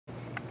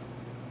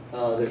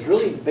there's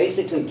really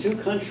basically two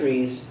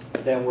countries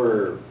that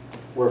were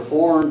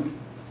formed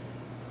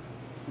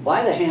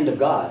by the hand of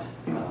God.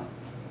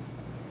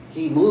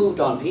 He moved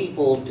on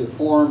people to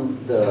form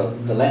the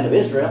land of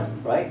Israel,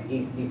 right?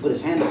 He put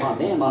his hand upon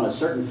them, on a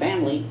certain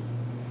family,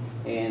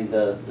 and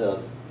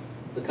the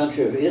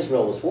country of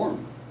Israel was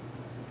formed.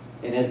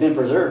 And has been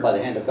preserved by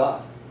the hand of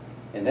God.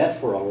 And that's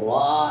for a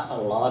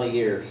lot of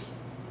years.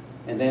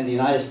 And then the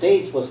United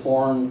States was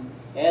formed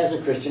as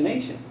a Christian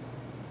nation.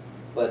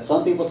 But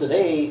some people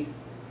today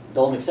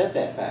don't accept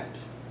that fact.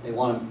 They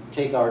want to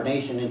take our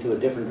nation into a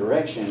different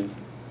direction,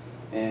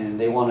 and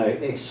they want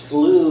to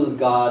exclude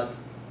God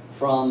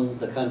from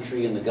the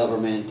country and the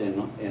government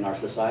and in our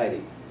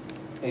society.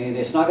 And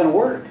it's not going to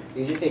work.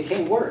 It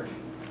can't work.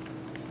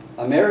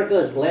 America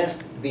is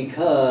blessed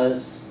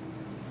because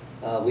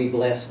we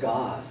bless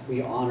God.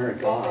 We honor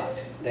God.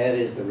 That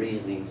is the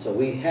reasoning. So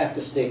we have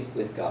to stick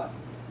with God,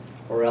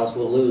 or else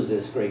we'll lose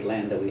this great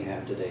land that we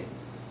have today.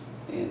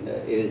 And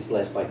it is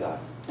blessed by God.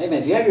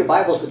 Amen. If you have your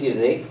Bibles with you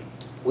today,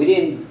 we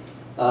didn't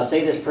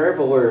say this prayer,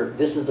 but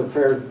this is the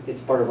prayer.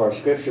 It's part of our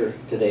scripture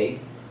today.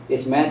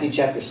 It's Matthew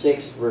chapter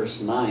 6,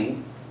 verse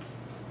 9.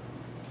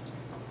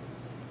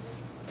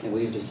 And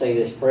we used to say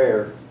this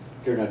prayer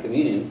during our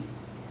communion.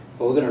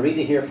 But we're going to read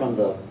it here from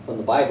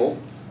the Bible.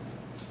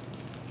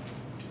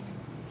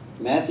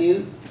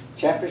 Matthew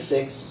chapter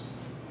 6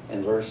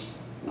 and verse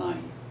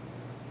 9.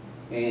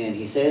 And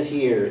he says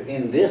here,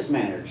 in this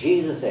manner,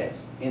 Jesus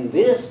says, in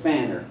this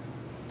manner,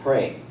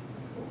 pray.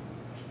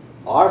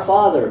 Our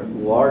Father,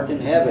 who art in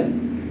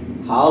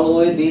heaven,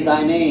 hallowed be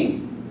thy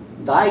name.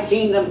 Thy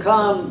kingdom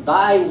come,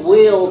 thy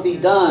will be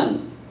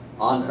done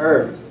on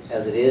earth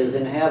as it is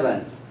in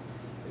heaven.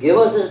 Give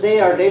us this day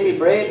our daily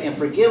bread, and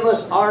forgive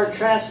us our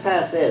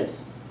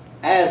trespasses,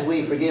 as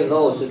we forgive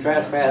those who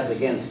trespass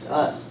against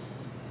us.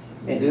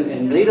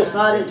 And lead us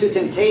not into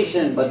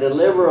temptation, but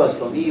deliver us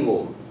from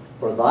evil.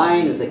 For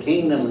thine is the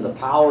kingdom and the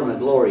power and the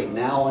glory,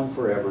 now and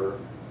forever.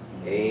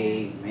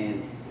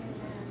 Amen.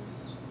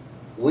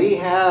 We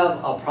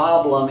have a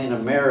problem in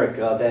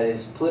America that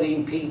is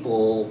putting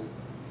people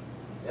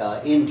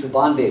into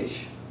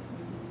bondage.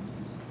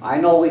 I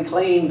know we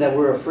claim that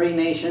we're a free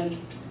nation.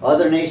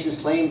 Other nations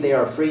claim they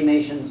are free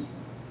nations.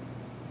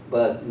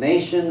 But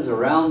nations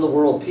around the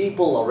world,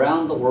 people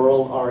around the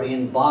world are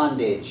in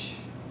bondage.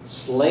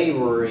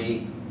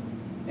 Slavery,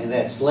 and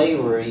that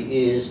slavery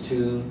is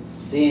to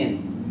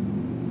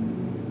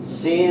sin.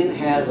 Sin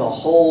has a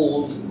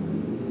hold,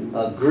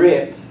 a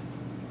grip,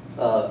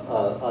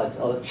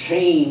 a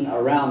chain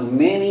around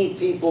many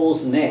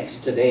people's necks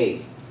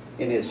today,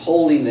 and it's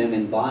holding them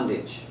in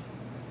bondage.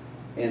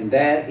 And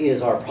that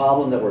is our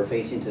problem that we're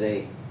facing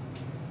today.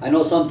 I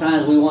know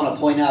sometimes we want to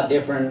point out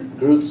different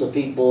groups of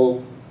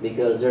people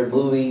because they're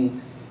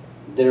moving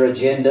their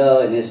agenda,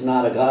 and it's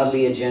not a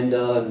godly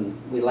agenda, and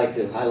we like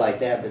to highlight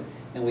that,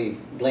 and we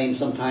blame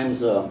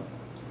sometimes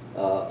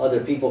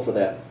other people for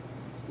that.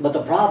 But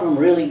the problem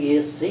really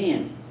is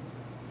sin.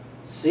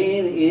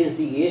 Sin is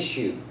the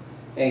issue,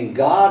 and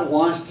God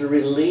wants to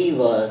relieve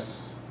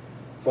us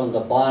from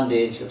the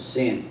bondage of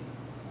sin.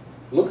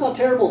 Look how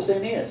terrible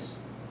sin is.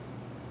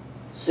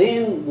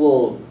 Sin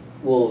will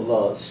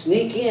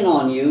sneak in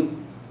on you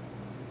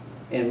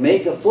and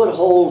make a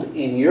foothold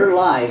in your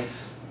life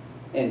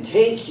and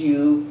take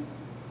you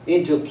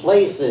into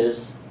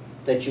places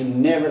that you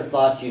never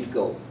thought you'd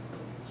go.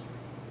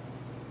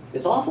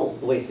 It's awful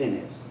the way sin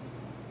is.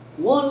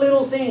 One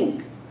little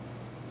thing,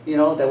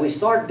 that we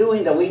start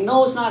doing that we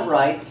know is not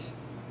right,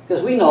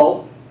 because we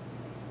know,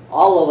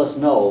 all of us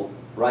know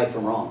right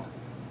from wrong.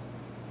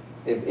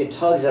 It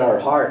tugs at our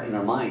heart and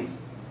our minds.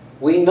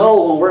 We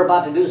know when we're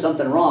about to do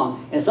something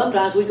wrong, and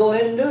sometimes we go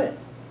ahead and do it.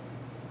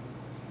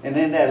 And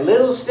then that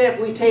little step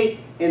we take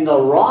in the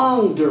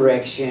wrong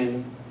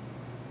direction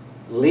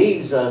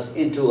leads us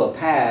into a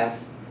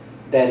path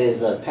that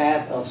is a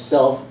path of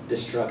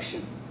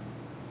self-destruction.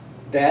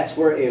 That's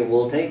where it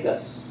will take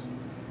us.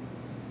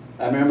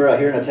 I remember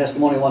hearing a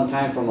testimony one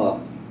time from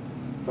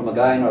a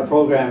guy in our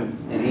program,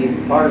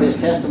 and part of his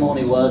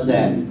testimony was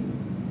that,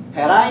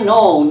 had I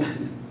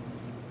known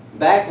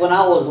back when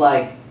I was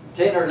like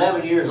 10 or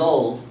 11 years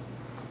old,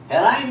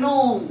 had I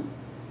known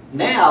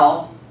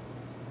now,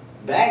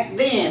 back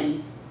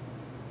then,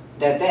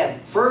 that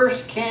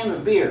first can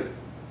of beer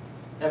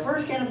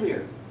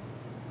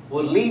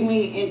would lead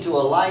me into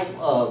a life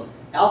of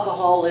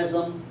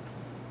alcoholism,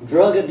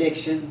 drug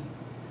addiction,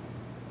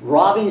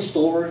 robbing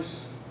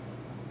stores,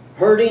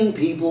 hurting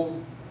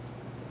people,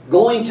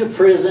 going to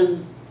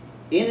prison,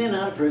 in and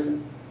out of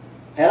prison.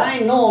 Had I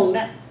known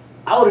that,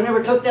 I would have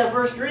never took that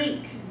first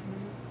drink.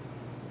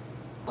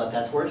 But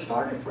that's where it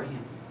started for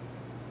him.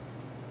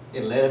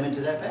 It led him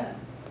into that path.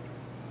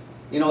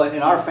 In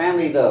our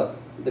family, the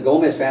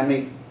Gomez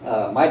family,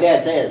 my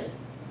dad says,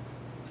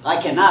 I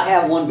cannot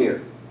have one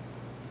beer.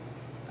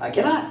 I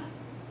cannot.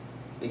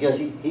 Because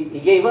he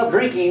gave up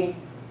drinking.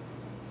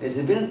 Has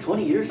it been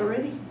 20 years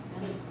already?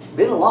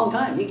 Been a long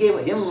time.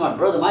 Him and my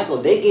brother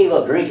Michael, they gave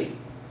up drinking.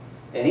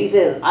 And he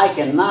says, I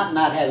cannot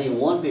not have even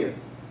one beer.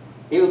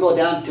 He would go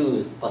down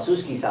to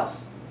Pasuski's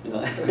house. You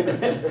know,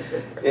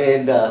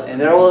 and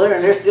they're over there,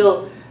 and they're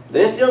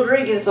still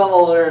drinking some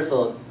over there.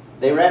 So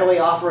they right away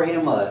offer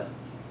him a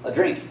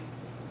drink.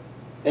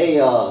 Hey,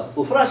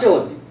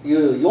 Eufrasio,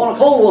 you want a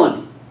cold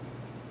one?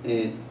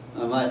 And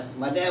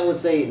my dad would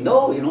say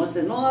no. You know, I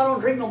said no, I don't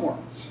drink no more.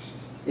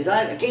 He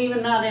said I can't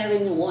even not have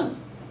any one.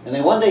 And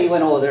then one day he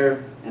went over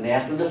there and they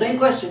asked him the same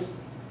question.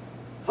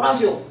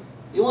 Eufrasio,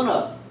 you want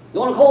a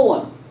cold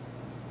one?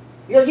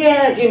 He goes,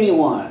 yeah, give me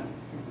one.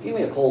 Give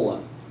me a cold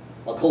one.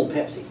 A cold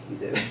Pepsi, he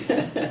said.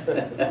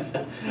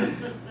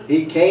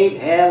 He can't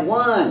have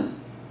one.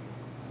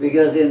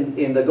 Because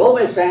in the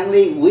Gomez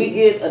family, we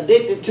get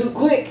addicted too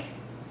quick.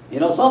 You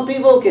know, some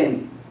people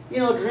can, you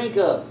know, drink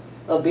a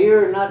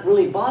beer and not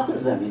really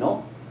bothers them, you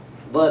know.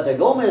 But the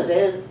Gomez,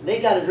 they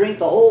got to drink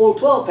the whole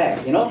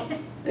 12-pack, you know.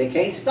 They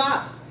can't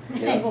stop.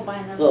 You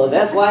know? So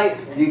that's why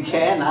we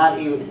cannot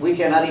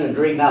even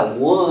drink not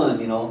one,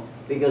 you know,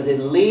 because it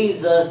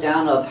leads us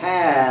down a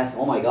path.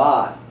 Oh my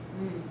God.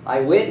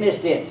 I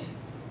witnessed it.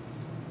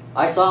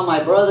 I saw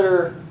my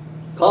brother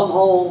come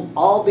home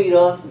all beat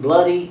up,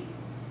 bloody,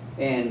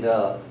 and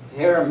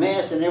hair a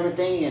mess and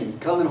everything, and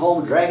coming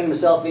home dragging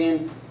himself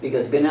in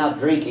because he's been out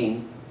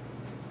drinking.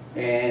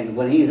 And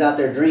when he's out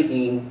there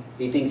drinking,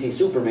 he thinks he's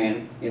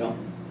Superman, you know,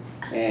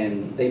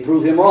 and they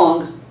prove him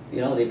wrong. You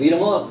know, they beat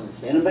him up and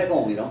send him back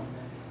home, you know.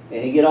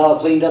 And he get all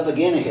cleaned up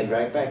again and head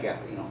right back out,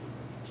 you know.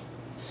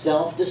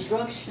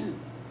 Self-destruction.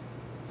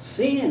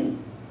 Sin.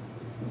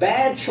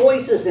 Bad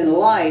choices in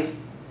life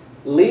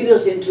lead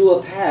us into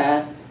a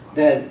path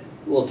that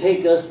will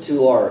take us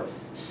to our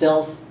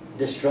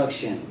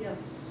self-destruction.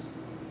 Yes.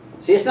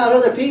 See, it's not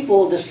other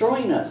people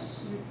destroying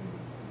us.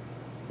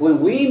 When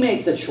we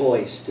make the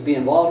choice to be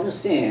involved in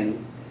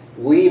sin,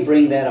 we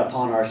bring that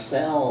upon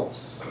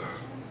ourselves.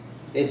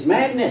 It's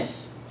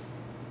madness.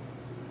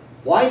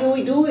 Why do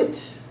we do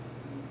it?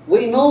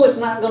 We know it's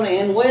not going to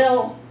end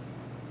well.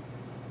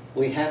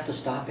 We have to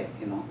stop it,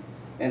 you know.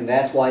 And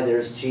that's why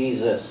there's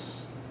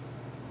Jesus.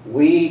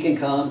 We can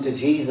come to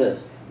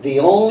Jesus. The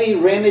only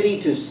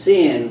remedy to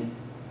sin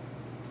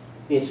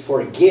is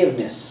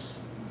forgiveness.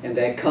 And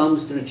that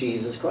comes through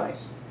Jesus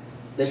Christ.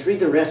 Let's read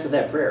the rest of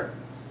that prayer.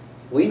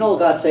 We know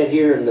God said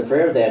here in the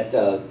prayer that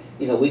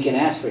you know, we can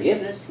ask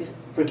forgiveness. He said,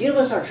 forgive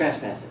us our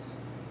trespasses.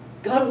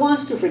 God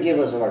wants to forgive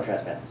us of our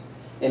trespasses.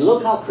 And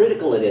look how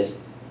critical it is.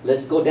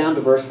 Let's go down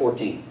to verse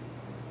 14.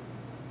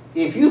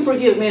 If you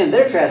forgive men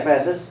their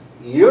trespasses,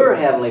 your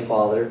heavenly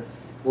Father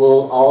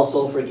will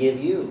also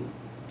forgive you.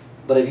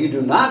 But if you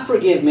do not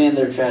forgive men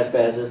their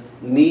trespasses,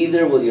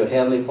 neither will your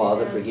heavenly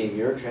Father forgive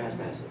your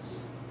trespasses.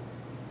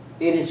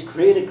 It is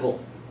critical.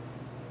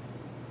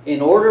 In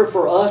order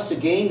for us to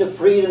gain the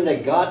freedom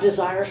that God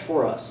desires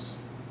for us,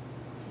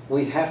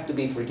 we have to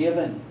be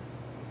forgiven.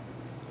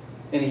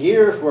 And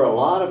here's where a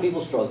lot of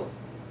people struggle.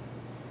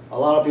 A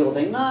lot of people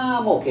think, nah,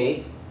 I'm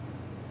okay.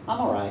 I'm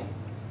all right.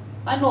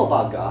 I know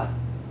about God.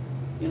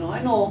 You know,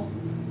 I know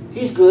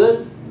He's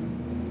good.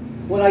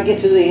 When I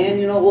get to the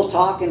end, you know, we'll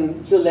talk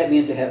and He'll let me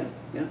into heaven.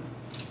 You know,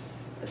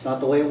 that's not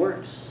the way it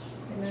works.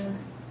 Amen.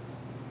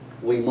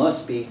 We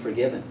must be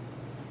forgiven.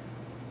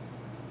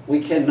 We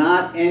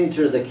cannot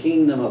enter the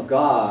kingdom of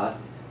God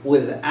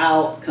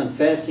without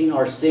confessing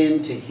our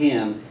sin to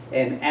Him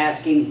and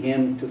asking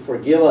Him to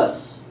forgive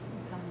us.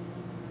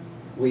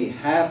 We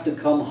have to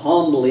come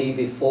humbly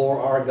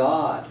before our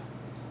God.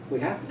 We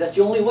have to. That's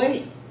the only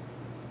way.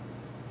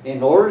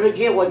 In order to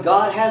get what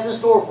God has in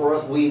store for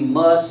us, we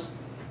must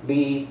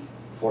be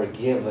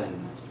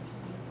forgiven.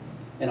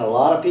 And a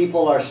lot of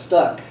people are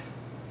stuck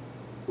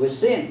with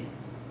sin.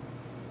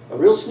 A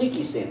real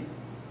sneaky sin.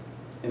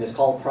 And it's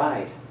called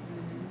pride.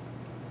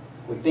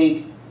 We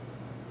think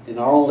in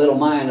our own little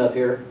mind up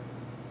here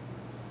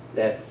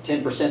that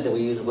 10% that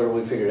we use, whatever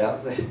we figured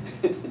out,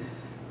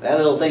 that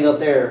little thing up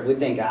there, we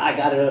think, I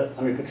got it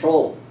under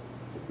control.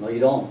 No, you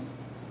don't.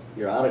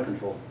 You're out of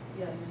control.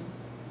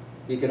 Yes.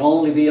 You can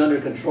only be under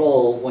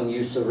control when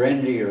you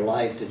surrender your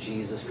life to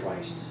Jesus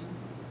Christ.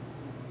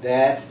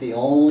 That's the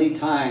only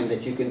time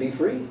that you can be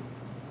free.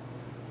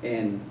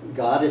 And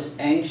God is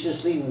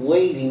anxiously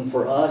waiting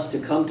for us to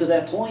come to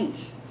that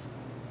point.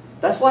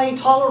 That's why He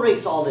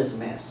tolerates all this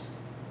mess.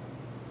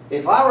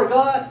 If I were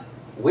God,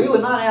 we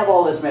would not have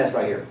all this mess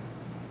right here.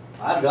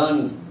 I'd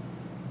done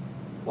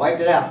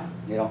wiped it out,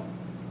 you know.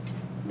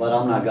 But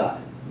I'm not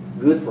God.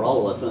 Good for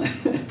all of us,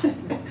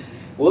 huh?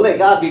 We'll let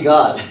God be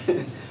God.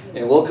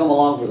 And we'll come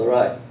along for the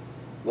ride.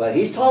 But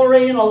He's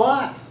tolerating a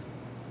lot.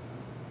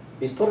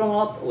 He's putting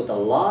up with a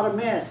lot of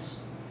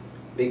mess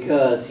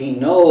because He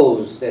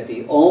knows that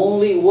the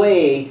only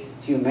way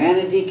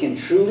humanity can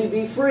truly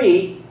be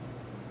free,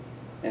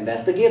 and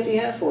that's the gift He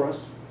has for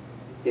us,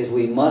 is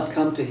we must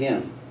come to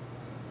Him,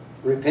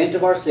 repent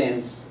of our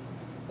sins,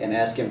 and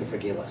ask Him to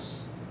forgive us.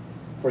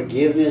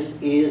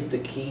 Forgiveness is the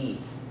key.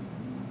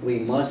 We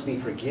must be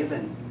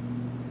forgiven.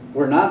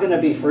 We're not going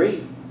to be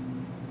free.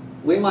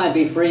 We might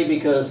be free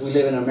because we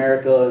live in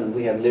America and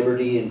we have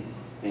liberty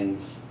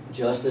and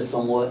justice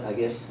somewhat, I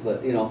guess.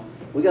 But, you know,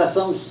 we got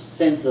some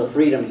sense of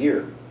freedom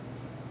here.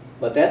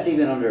 But that's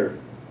even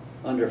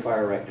under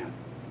fire right now.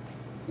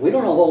 We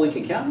don't know what we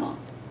can count on.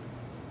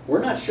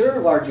 We're not sure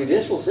of our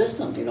judicial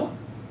system, you know.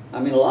 I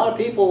mean, a lot of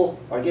people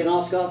are getting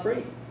off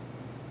scot-free.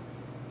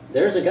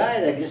 There's a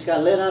guy that just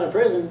got let out of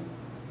prison.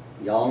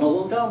 Y'all know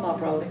what I'm talking about,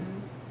 probably.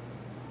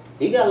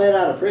 He got let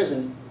out of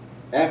prison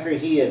after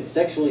he had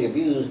sexually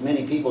abused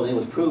many people, and it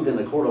was proved in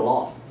the court of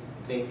law.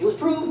 Okay? It was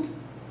proved.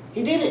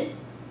 He did it.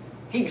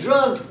 He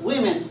drugged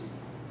women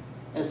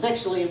and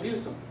sexually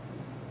abused them.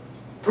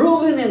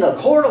 Proven in the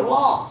court of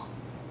law.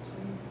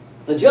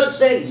 The judge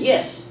said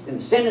yes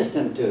and sentenced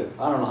him to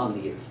I don't know how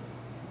many years.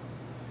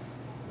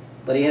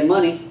 But he had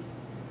money,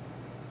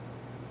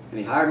 and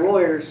he hired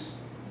lawyers,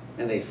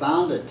 and they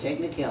found a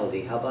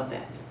technicality. How about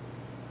that?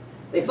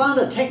 They found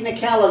a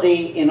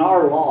technicality in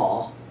our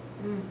law,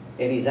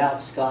 and he's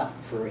out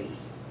scot-free.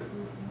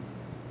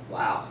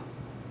 Wow.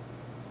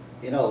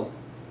 You know,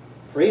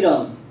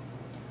 freedom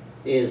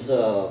is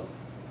a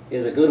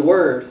good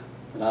word,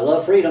 and I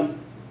love freedom,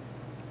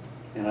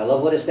 and I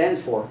love what it stands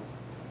for,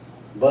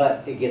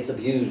 but it gets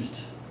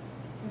abused.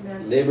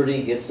 Amen.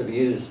 Liberty gets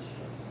abused,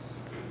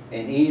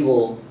 and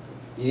evil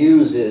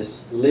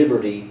uses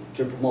liberty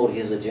to promote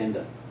his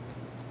agenda.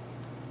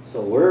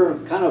 So we're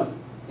kind of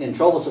in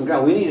troublesome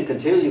ground. We need to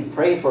continue to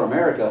pray for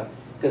America,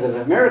 because if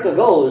America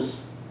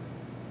goes,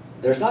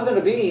 there's not going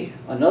to be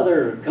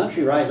another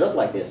country rise up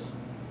like this.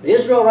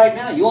 Israel right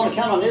now, you want to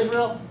count on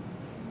Israel?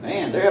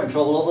 Man, they're having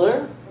trouble over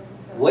there.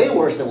 Way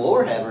worse than what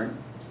we're having.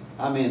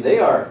 I mean,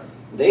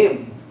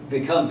 they've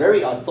become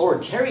very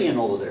authoritarian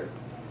over there.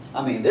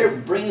 I mean, they're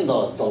bringing the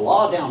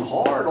law down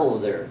hard over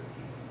there.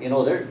 You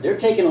know, they're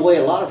taking away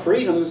a lot of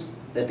freedoms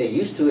that they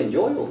used to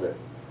enjoy over there.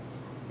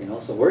 You know,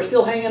 so we're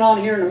still hanging on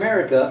here in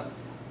America,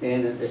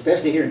 and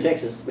especially here in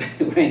Texas,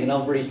 we're hanging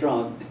on pretty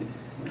strong.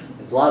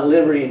 There's a lot of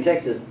liberty in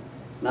Texas.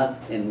 Not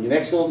in New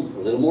Mexico,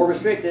 a little more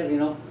restrictive, you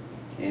know.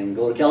 And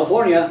go to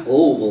California,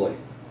 oh boy,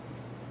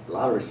 a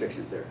lot of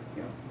restrictions there,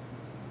 you know.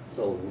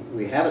 So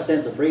we have a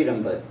sense of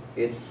freedom, but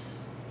it's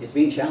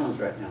being challenged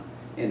right now.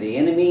 And the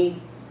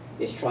enemy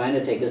is trying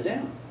to take us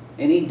down.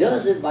 And he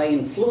does it by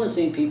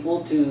influencing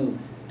people to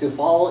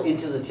fall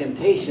into the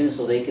temptation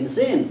so they can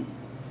sin.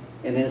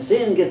 And then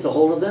sin gets a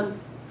hold of them,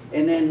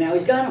 and then now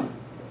he's got them.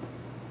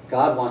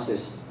 God wants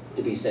us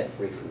to be set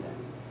free from that.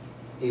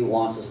 He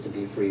wants us to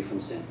be free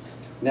from sin.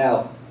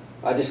 Now,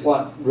 I just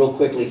want real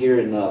quickly here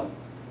in, I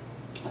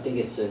think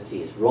it's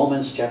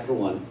Romans chapter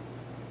 1,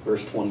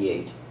 verse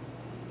 28.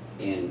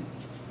 And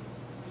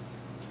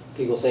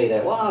people say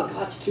that, well,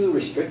 God's too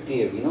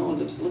restrictive, you know,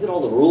 look at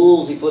all the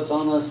rules he puts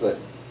on us, but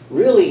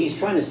really he's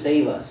trying to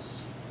save us.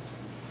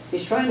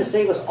 He's trying to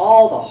save us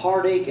all the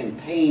heartache and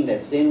pain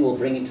that sin will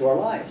bring into our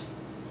lives.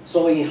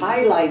 So he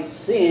highlights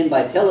sin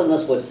by telling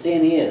us what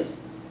sin is.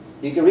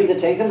 You can read the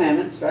Ten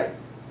Commandments, right?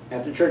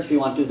 After church if you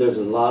want to. There's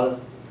a lot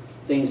of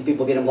things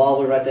people get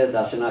involved with right there.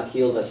 Thou shalt not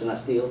kill, thou shalt not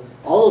steal.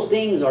 All those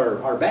things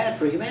are bad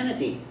for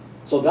humanity.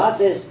 So God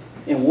says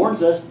and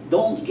warns us,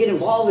 don't get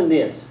involved in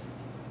this.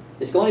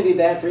 It's going to be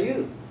bad for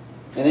you.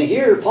 And then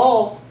here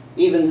Paul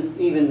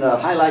even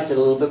highlights it a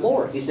little bit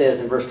more. He says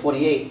in verse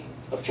 28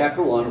 of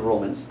chapter 1 of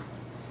Romans,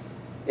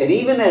 and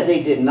even as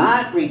they did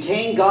not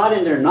retain God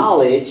in their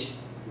knowledge,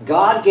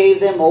 God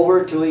gave them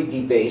over to a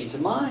debased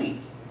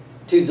mind,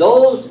 to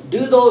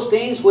do those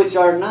things which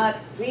are not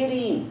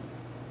fitting,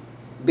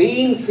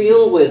 being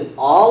filled with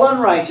all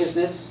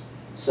unrighteousness,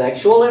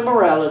 sexual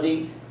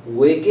immorality,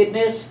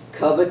 wickedness,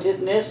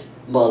 covetousness,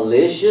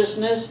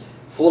 maliciousness,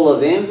 full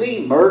of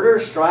envy, murder,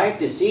 strife,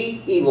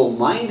 deceit,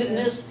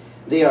 evil-mindedness.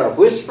 They are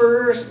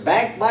whisperers,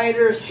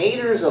 backbiters,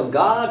 haters of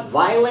God,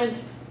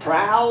 violent,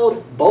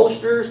 proud,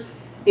 boasters,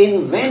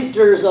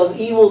 inventors of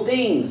evil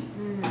things,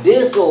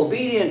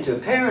 disobedient to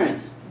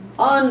parents,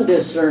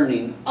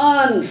 undiscerning,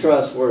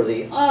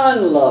 untrustworthy,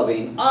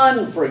 unloving,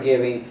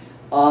 unforgiving,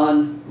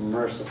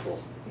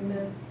 unmerciful.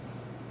 Amen.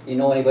 You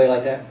know anybody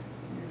like that?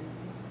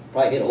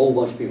 Probably hit a whole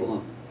bunch of people,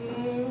 huh?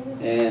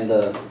 And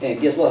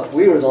guess what?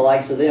 We were the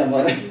likes of them.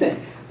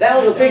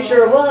 That was a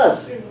picture of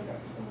us.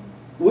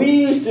 We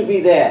used to be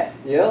that,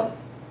 you know?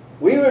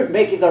 We were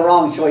making the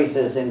wrong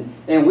choices,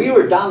 and we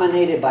were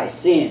dominated by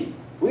sin.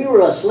 We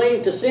were a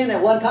slave to sin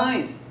at one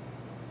time.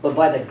 But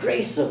by the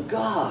grace of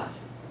God,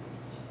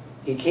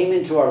 he came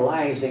into our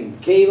lives and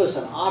gave us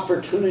an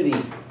opportunity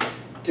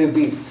to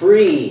be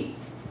free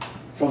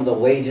from the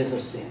wages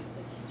of sin.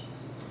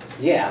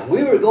 Yeah,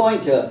 we were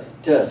going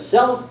to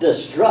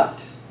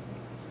self-destruct.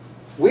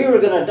 We were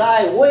going to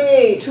die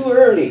way too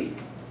early.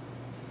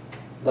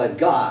 But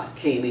God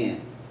came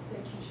in,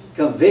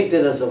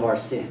 convicted us of our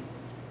sin.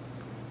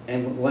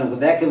 And when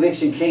that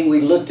conviction came,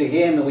 we looked to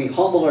him and we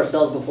humbled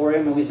ourselves before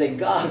him and we said,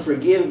 God,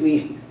 forgive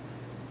me.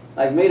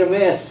 I've made a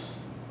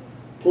mess.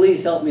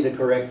 Please help me to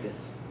correct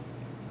this.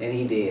 And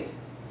he did.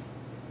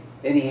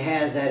 And he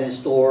has that in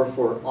store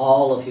for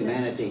all of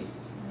humanity.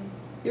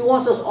 He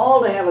wants us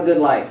all to have a good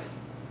life.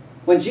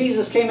 When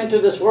Jesus came into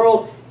this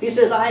world, he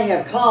says, I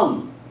have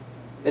come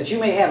that you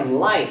may have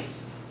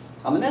life.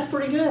 I mean, that's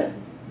pretty good.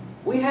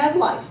 We have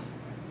life.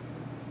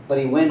 But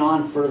he went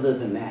on further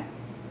than that.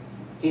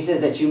 He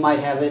said that you might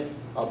have it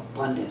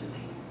abundantly.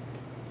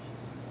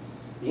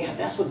 Yeah,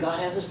 that's what God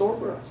has in store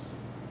for us.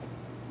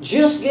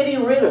 Just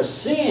getting rid of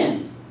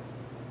sin,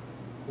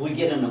 we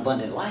get an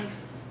abundant life.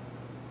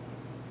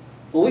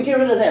 When we get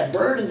rid of that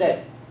burden,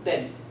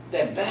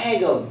 that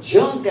bag of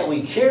junk that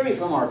we carry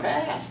from our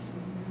past,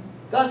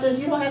 God says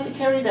you don't have to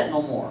carry that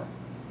no more.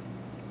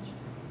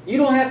 You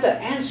don't have to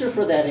answer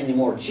for that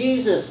anymore.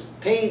 Jesus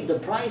paid the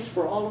price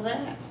for all of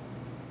that.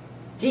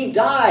 He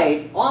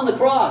died on the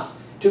cross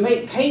to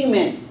make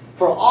payment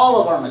for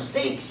all of our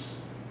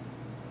mistakes.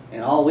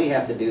 And all we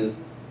have to do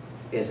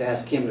is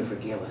ask Him to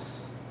forgive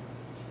us.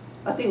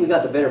 I think we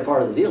got the better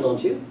part of the deal,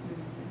 don't you?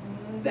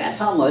 That's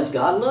how much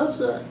God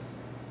loves us.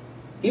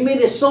 He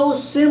made it so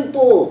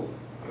simple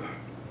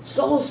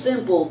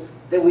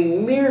that we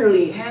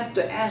merely have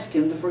to ask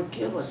Him to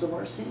forgive us of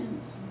our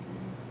sins.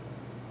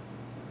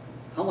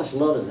 How much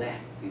love is that,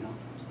 you know?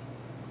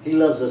 He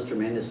loves us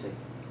tremendously.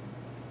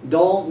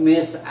 Don't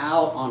miss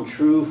out on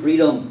true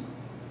freedom.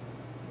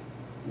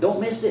 Don't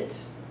miss it.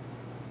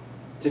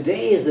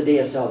 Today is the day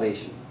of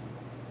salvation.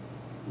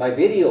 By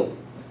video,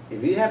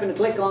 if you happen to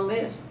click on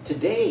this,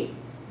 today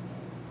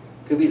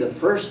could be the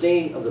first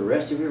day of the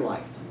rest of your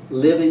life,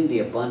 living the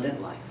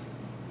abundant life.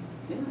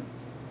 Yeah,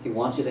 He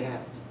wants you to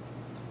have it.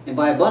 And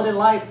by abundant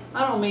life,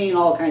 I don't mean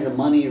all kinds of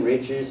money,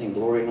 riches, and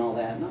glory and all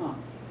that. No.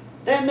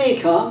 That may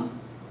come.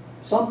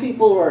 Some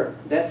people are,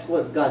 that's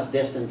what God's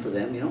destined for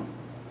them, you know.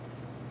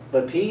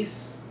 But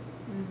peace,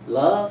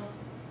 love,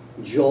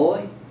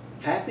 joy,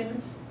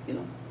 happiness, you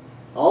know,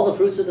 all the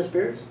fruits of the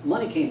spirits,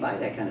 money can't buy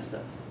that kind of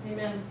stuff.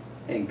 Amen.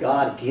 And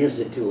God gives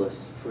it to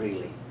us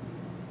freely.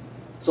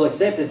 So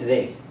accept it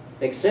today.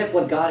 Accept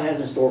what God has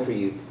in store for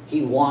you.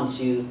 He wants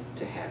you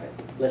to have it.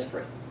 Let's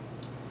pray.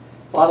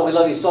 Father, we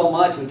love you so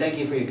much. We thank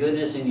you for your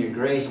goodness and your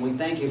grace. And we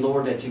thank you,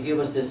 Lord, that you give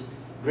us this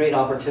great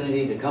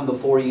opportunity to come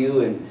before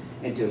you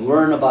and to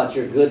learn about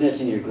your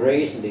goodness and your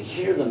grace and to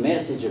hear the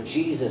message of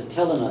Jesus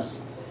telling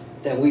us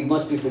that we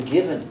must be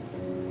forgiven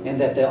and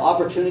that the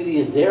opportunity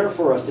is there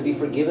for us to be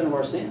forgiven of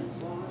our sins.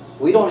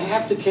 We don't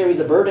have to carry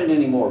the burden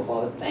anymore,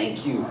 Father.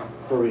 Thank you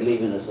for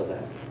relieving us of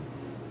that.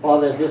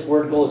 Father, as this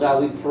word goes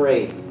out, we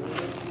pray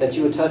that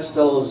you would touch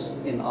those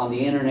on the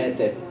internet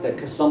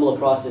that stumble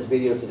across this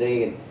video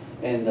today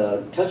and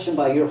touch them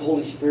by your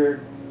Holy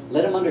Spirit.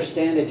 Let them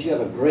understand that you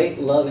have a great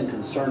love and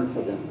concern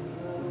for them.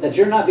 That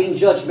you're not being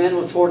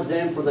judgmental towards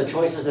them for the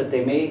choices that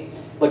they made,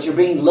 but you're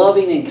being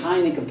loving and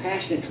kind and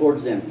compassionate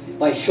towards them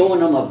by showing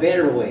them a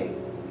better way.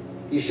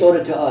 You showed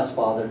it to us,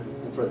 Father,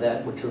 and for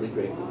that we're truly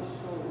grateful.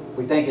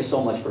 We thank you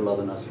so much for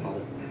loving us,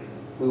 Father.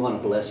 We want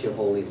to bless your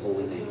holy,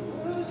 holy name.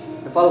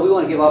 And Father, we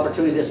want to give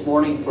opportunity this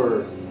morning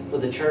for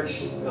the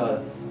church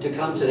to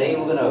come today.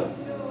 We're going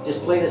to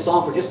just play this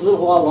song for just a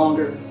little while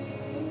longer.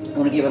 I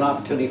want to give an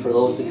opportunity for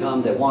those to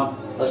come that want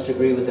us to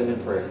agree with them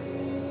in prayer.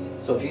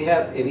 So if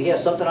you have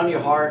something on your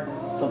heart,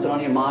 something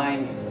on your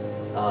mind,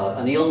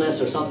 an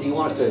illness or something, you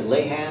want us to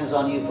lay hands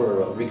on you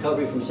for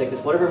recovery from sickness,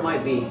 whatever it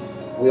might be,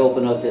 we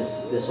open up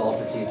this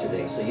altar to you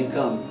today. So you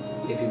come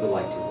if you would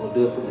like to. We'll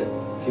do it for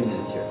a few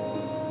minutes here.